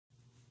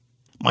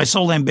My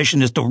sole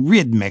ambition is to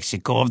rid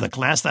Mexico of the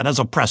class that has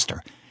oppressed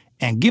her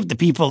and give the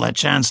people a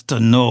chance to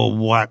know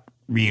what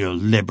real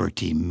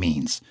liberty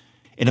means.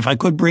 And if I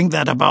could bring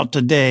that about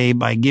today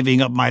by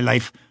giving up my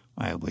life,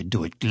 I would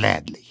do it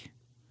gladly.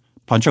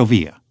 Pancho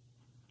Villa.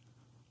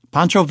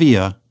 Pancho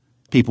Villa,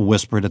 people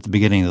whispered at the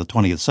beginning of the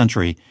 20th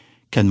century,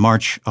 can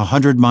march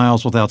 100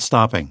 miles without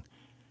stopping,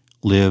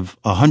 live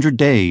 100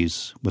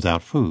 days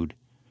without food,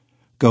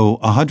 go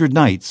 100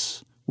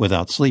 nights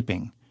without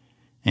sleeping,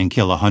 and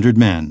kill 100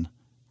 men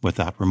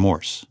without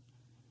remorse.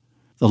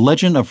 The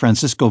legend of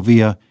Francisco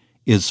Villa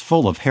is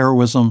full of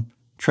heroism,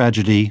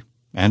 tragedy,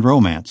 and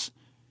romance.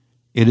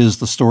 It is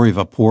the story of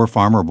a poor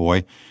farmer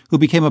boy who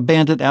became a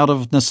bandit out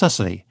of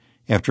necessity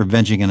after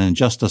avenging an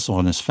injustice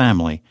on his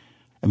family,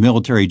 a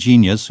military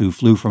genius who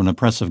flew from an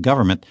oppressive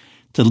government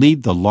to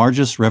lead the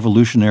largest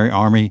revolutionary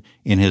army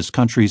in his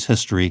country's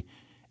history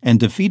and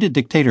defeated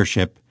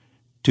dictatorship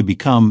to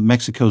become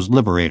Mexico's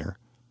liberator,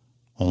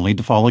 only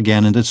to fall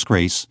again in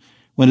disgrace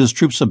when his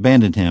troops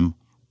abandoned him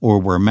or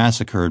were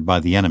massacred by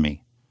the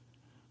enemy.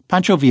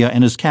 Pancho Villa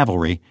and his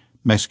cavalry,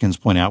 Mexicans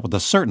point out with a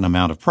certain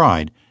amount of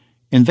pride,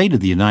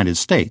 invaded the United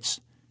States,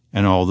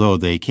 and although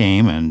they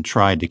came and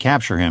tried to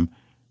capture him,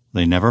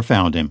 they never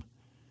found him.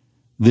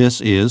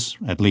 This is,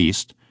 at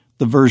least,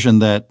 the version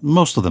that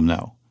most of them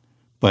know,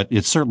 but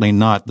it's certainly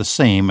not the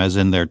same as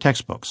in their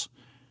textbooks.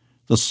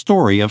 The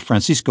story of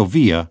Francisco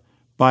Villa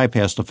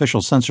bypassed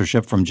official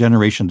censorship from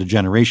generation to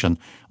generation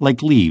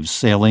like leaves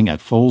sailing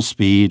at full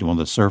speed on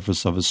the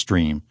surface of a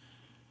stream.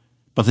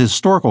 But the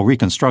historical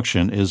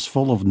reconstruction is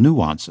full of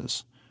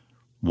nuances.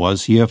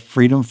 Was he a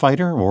freedom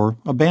fighter or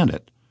a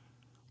bandit?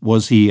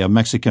 Was he a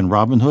Mexican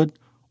Robin Hood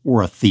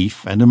or a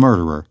thief and a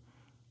murderer?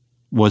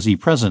 Was he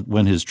present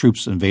when his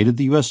troops invaded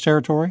the U.S.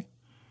 territory?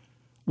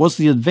 Was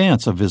the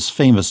advance of his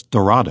famous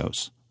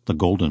Dorados, the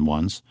Golden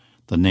Ones,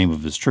 the name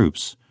of his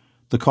troops,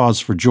 the cause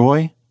for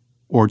joy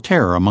or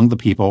terror among the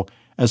people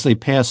as they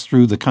passed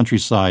through the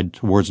countryside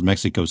towards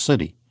Mexico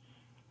City?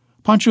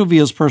 Pancho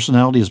Villa's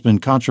personality has been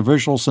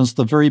controversial since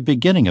the very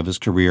beginning of his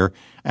career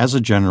as a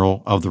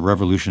general of the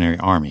Revolutionary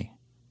Army.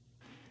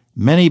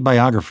 Many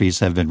biographies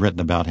have been written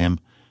about him,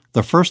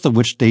 the first of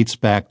which dates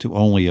back to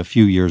only a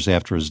few years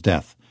after his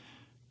death.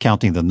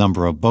 Counting the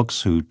number of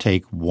books who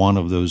take one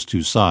of those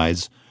two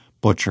sides,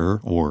 butcher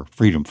or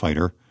freedom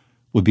fighter,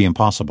 would be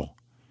impossible.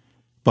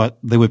 But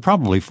they would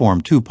probably form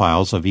two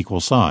piles of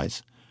equal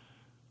size.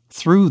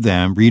 Through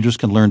them, readers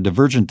can learn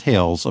divergent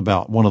tales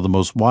about one of the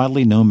most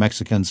widely known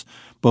Mexicans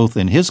both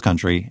in his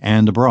country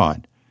and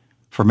abroad.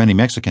 For many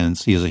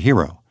Mexicans, he is a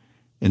hero.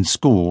 In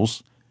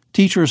schools,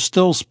 teachers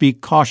still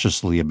speak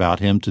cautiously about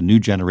him to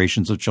new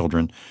generations of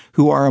children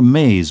who are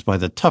amazed by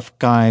the tough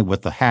guy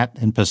with the hat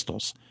and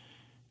pistols.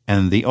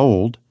 And the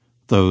old,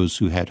 those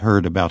who had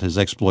heard about his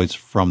exploits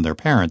from their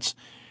parents,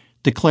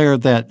 declare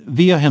that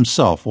Villa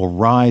himself will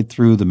ride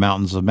through the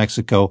mountains of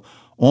Mexico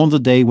on the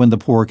day when the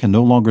poor can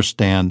no longer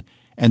stand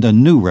and a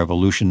new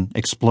revolution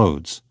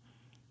explodes.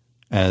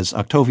 As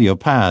Octavio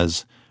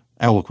Paz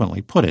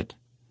eloquently put it,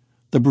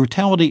 the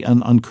brutality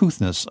and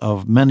uncouthness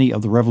of many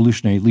of the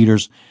revolutionary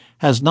leaders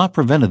has not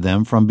prevented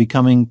them from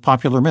becoming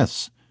popular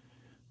myths.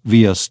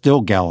 Villa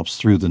still gallops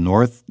through the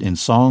North in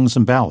songs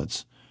and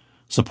ballads.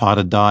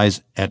 Zapata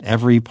dies at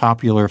every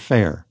popular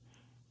fair.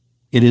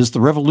 It is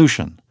the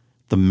revolution,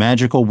 the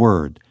magical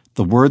word,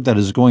 the word that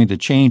is going to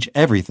change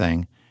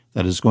everything,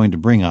 that is going to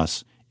bring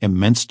us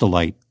immense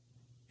delight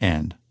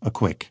and a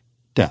quick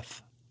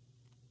death.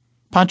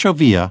 Pancho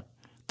Villa,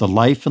 the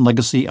life and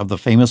legacy of the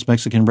famous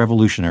Mexican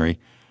revolutionary,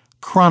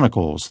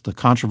 chronicles the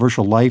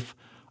controversial life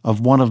of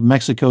one of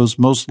Mexico's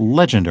most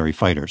legendary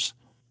fighters.